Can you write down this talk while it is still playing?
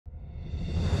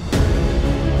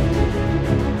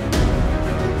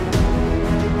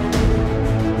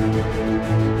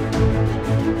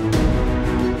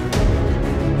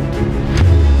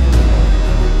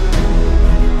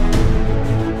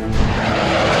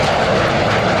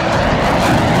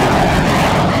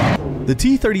The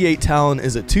T-38 Talon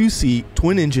is a two-seat,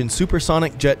 twin-engine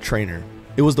supersonic jet trainer.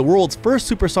 It was the world's first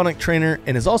supersonic trainer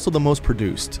and is also the most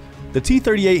produced. The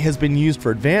T-38 has been used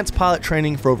for advanced pilot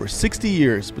training for over 60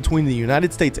 years between the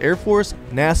United States Air Force,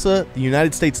 NASA, the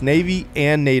United States Navy,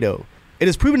 and NATO. It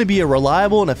has proven to be a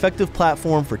reliable and effective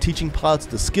platform for teaching pilots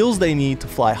the skills they need to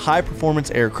fly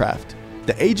high-performance aircraft.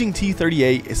 The aging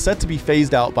T-38 is set to be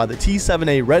phased out by the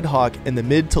T-7A Red Hawk in the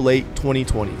mid to late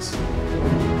 2020s.